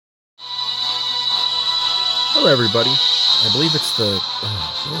Hello, everybody. I believe it's the.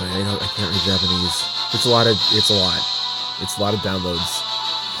 Oh boy, I can't read Japanese. It's a lot. It's a lot of downloads.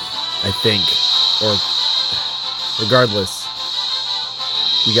 I think, or regardless,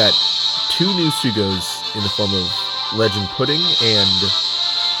 we got 2 new sugos in the form of Legend Pudding and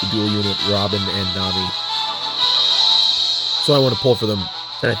the dual unit Robin and Nami. So I want to pull for them,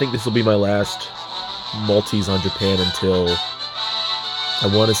 and I think this will be my last multis on Japan until I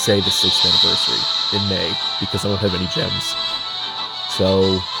want to say the 6th anniversary in May, because I don't have any gems.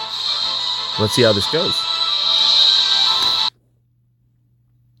 So let's see how this goes.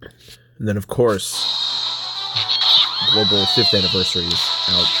 And then, of course, Global 5th anniversary is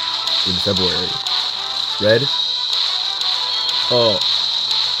out in February. Red? Oh.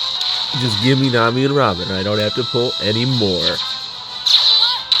 Just give me Nami and Robin. I don't have to pull any more.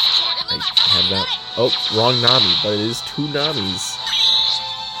 I have that. Oh, wrong Nami, but it is 2 Namis.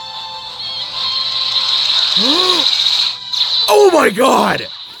 Oh my god!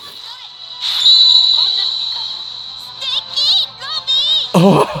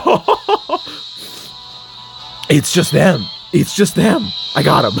 Oh, it's just them. It's just them. I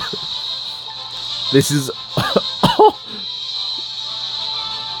got them. This is.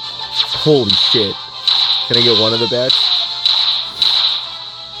 Holy shit! Can I get one of the batch?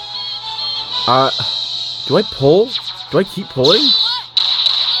 Do I pull? Do I keep pulling?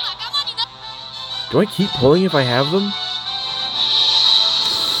 Do I keep pulling if I have them?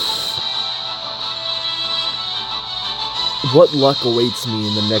 What luck awaits me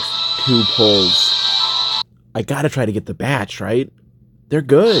in the next 2 pulls? I gotta try to get the batch, right? They're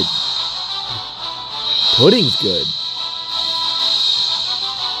good. Pudding's good.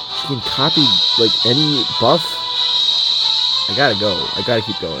 She can copy, like, any buff. I gotta go. I gotta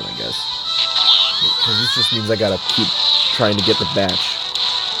keep going, I guess. Because this just means I gotta keep trying to get the batch.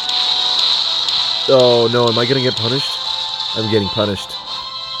 Oh no, am I gonna get punished? I'm getting punished.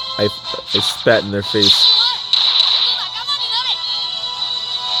 I spat in their face.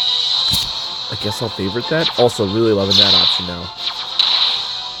 I guess I'll favorite that. Also, really loving that option now.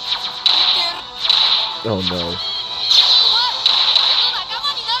 Oh no.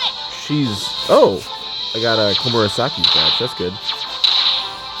 She's... Oh! I got a Komurasaki's badge. That's good.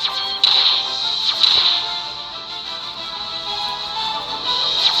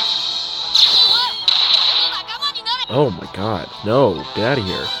 Oh my god. No. Get out of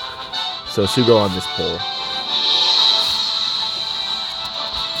here. So, Sugo on this pull.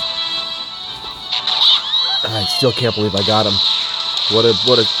 I still can't believe I got him. What a,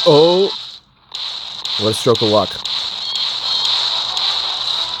 oh! What a stroke of luck.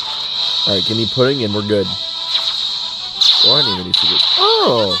 Alright, give me pudding and we're good. Oh, I need to do.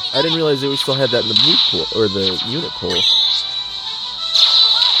 Oh! I didn't realize we still had that in the move pool, or the unit pool.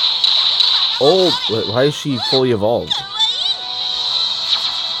 Oh, why is she fully evolved?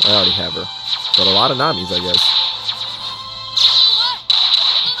 I already have her. But a lot of Namis, I guess.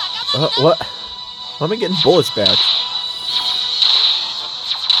 What? Why am I getting bullets back?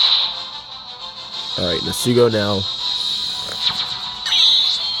 Alright, Nasugo now.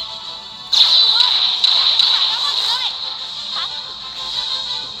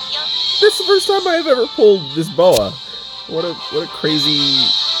 This is the first time I've ever pulled this boa. What a crazy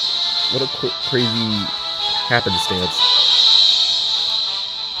happenstance.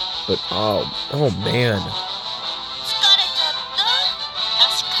 But oh man.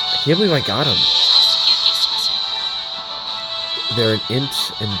 I can't believe I got him. They're an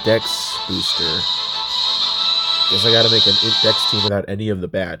int and dex booster. Guess I gotta make an int dex team without any of the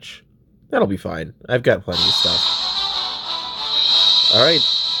batch. That'll be fine. I've got plenty of stuff. Alright.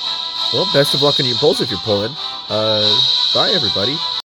 Well, best of luck on your pulls if you're pulling. Bye everybody.